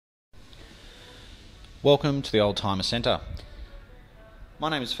Welcome to the Oldtimer Centre. My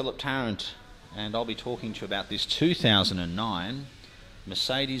name is Philip Tarrant and I'll be talking to you about this 2009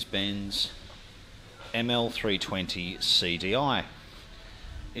 Mercedes-Benz ML320 CDI.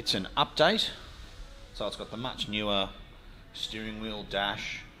 It's an update, so it's got the much newer steering wheel,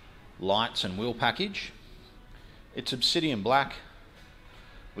 dash, lights and wheel package. It's obsidian black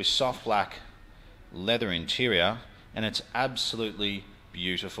with soft black leather interior and it's absolutely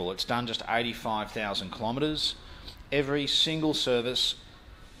beautiful. It's done just 85,000 kilometres. Every single service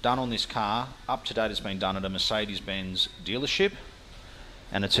done on this car up to date has been done at a Mercedes-Benz dealership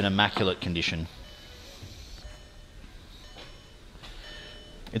and it's in immaculate condition.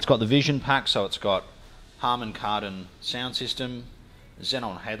 It's got the vision pack, so it's got Harman Kardon sound system,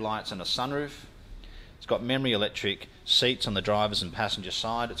 xenon headlights and a sunroof. It's got memory electric seats on the driver's and passenger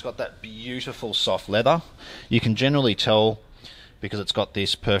side. It's got that beautiful soft leather. You can generally tell because it's got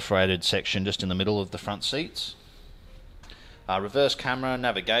this perforated section just in the middle of the front seats. Reverse camera,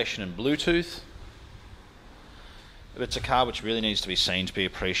 navigation and Bluetooth. But it's a car which really needs to be seen to be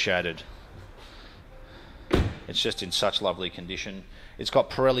appreciated. It's just in such lovely condition. It's got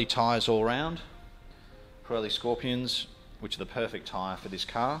Pirelli tyres all round. Pirelli Scorpions, which are the perfect tyre for this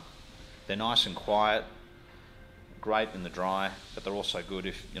car. They're nice and quiet, great in the dry, but they're also good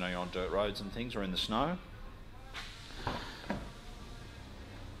if you're on dirt roads and things or in the snow.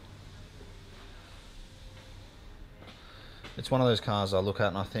 It's one of those cars I look at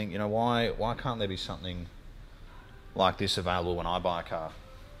and I think, why can't there be something like this available when I buy a car?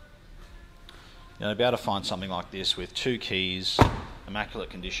 To be able to find something like this with 2 keys, immaculate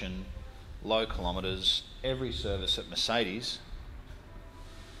condition, low kilometres, every service at Mercedes,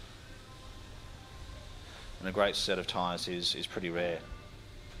 and a great set of tyres is pretty rare.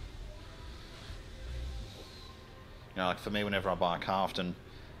 Like for me, whenever I buy a car, often,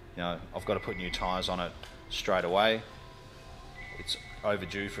 I've got to put new tyres on it straight away. It's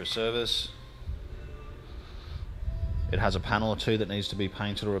overdue for a service. It has a panel or two that needs to be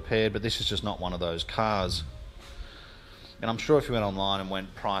painted or repaired, but this is just not one of those cars. And I'm sure if you went online and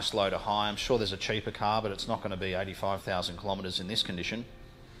went price low to high, I'm sure there's a cheaper car, but it's not going to be 85,000 kilometres in this condition.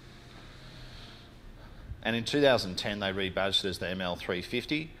 And in 2010 they rebadged it as the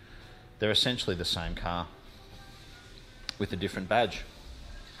ML320. They're essentially the same car with a different badge.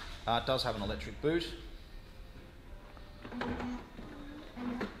 It does have an electric boot.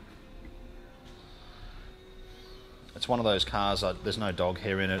 It's one of those cars, there's no dog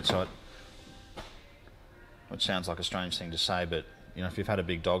hair in it, so it sounds like a strange thing to say, but if you've had a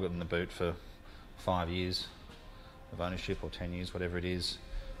big dog in the boot for 5 years of ownership or 10 years, whatever it is,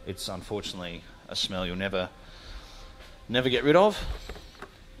 it's unfortunately a smell you'll never get rid of,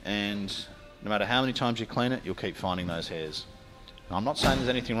 and no matter how many times you clean it, you'll keep finding those hairs. Now, I'm not saying there's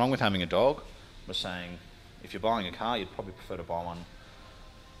anything wrong with having a dog. I'm just saying if you're buying a car, you'd probably prefer to buy one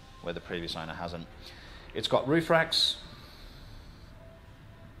where the previous owner hasn't. It's got roof racks,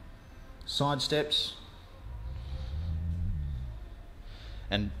 side steps,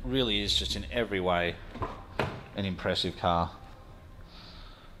 and really is just in every way an impressive car.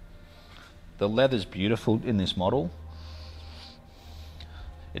 The leather's beautiful in this model.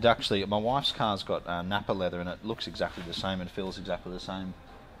 It actually, my wife's car's got Napa leather and it looks exactly the same and feels exactly the same.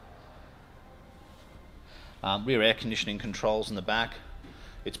 Rear air conditioning controls in the back.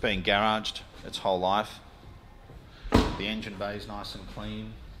 It's been garaged its whole life. The engine bay is nice and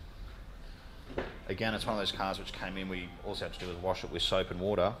clean. Again, it's one of those cars which came in, we also had to do was wash it with soap and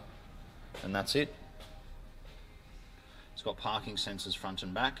water, and that's it. It's got parking sensors front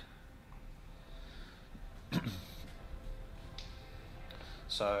and back.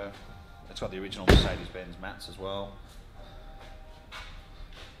 So it's got the original Mercedes-Benz mats as well.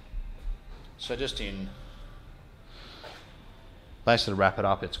 So basically to wrap it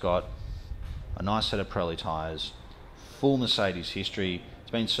up, it's got a nice set of Pirelli tyres, full Mercedes history. It's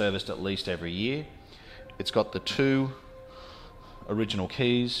been serviced at least every year. It's got the 2 original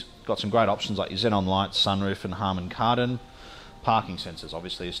keys. Got some great options like your xenon lights, sunroof and Harman Kardon. Parking sensors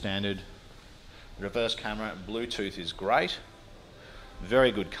obviously is standard. The reverse camera and Bluetooth is great.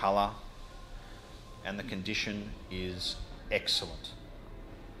 Very good colour. And the condition is excellent.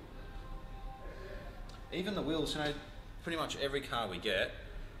 Even the wheels, pretty much every car we get,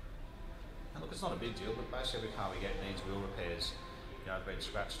 and look, it's not a big deal, but basically every car we get needs wheel repairs. Been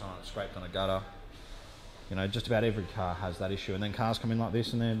scratched on it, scraped on a gutter. Just about every car has that issue, and then cars come in like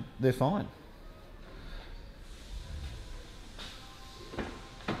this and they're fine.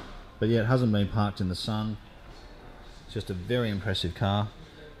 But yeah, it hasn't been parked in the sun. It's just a very impressive car.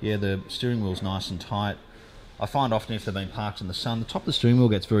 Yeah, the steering wheel's nice and tight. I find often if they've been parked in the sun, the top of the steering wheel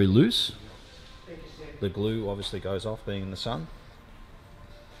gets very loose. The glue obviously goes off being in the sun.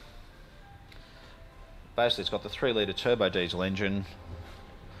 Basically, it's got the 3-litre turbo diesel engine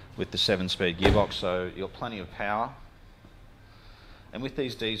with the 7-speed gearbox, so you've got plenty of power. And with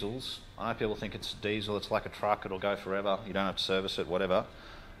these diesels, I know people think it's diesel, it's like a truck, it'll go forever, you don't have to service it, whatever.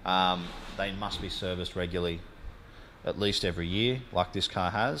 They must be serviced regularly, at least every year, like this car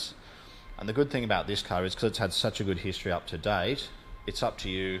has. And the good thing about this car is because it's had such a good history up to date, it's up to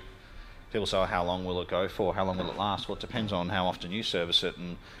you. People say, oh, how long will it go for? How long will it last? Well, it depends on how often you service it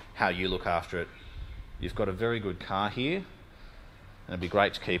and how you look after it. You've got a very good car here, and it'd be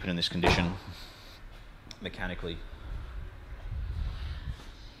great to keep it in this condition mechanically.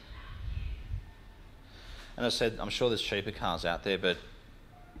 And as I said, I'm sure there's cheaper cars out there, but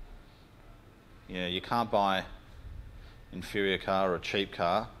yeah, you can't buy an inferior car or a cheap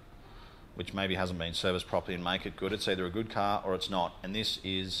car which maybe hasn't been serviced properly and make it good. It's either a good car or it's not, and this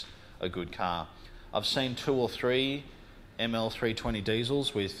is a good car. I've seen 2 or 3 ML320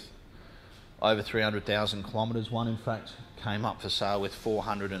 diesels with over 300,000 kilometres. One, in fact, came up for sale with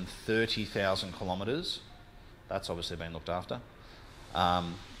 430,000 kilometres. That's obviously been looked after.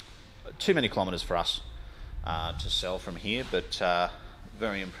 Too many kilometres for us to sell from here, but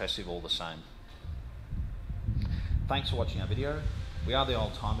very impressive all the same. Thanks for watching our video. We are the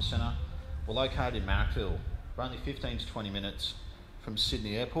Oldtimer Centre. We're located in Marrickville. We're only 15 to 20 minutes from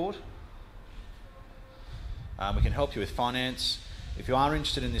Sydney Airport. We can help you with finance. If you are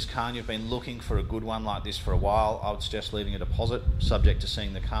interested in this car and you've been looking for a good one like this for a while, I would suggest leaving a deposit subject to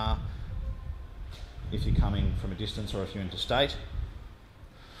seeing the car if you're coming from a distance or if you're interstate.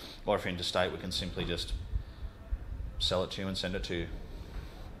 Or if you're interstate, we can simply just sell it to you and send it to you.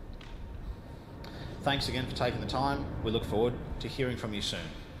 Thanks again for taking the time. We look forward to hearing from you soon.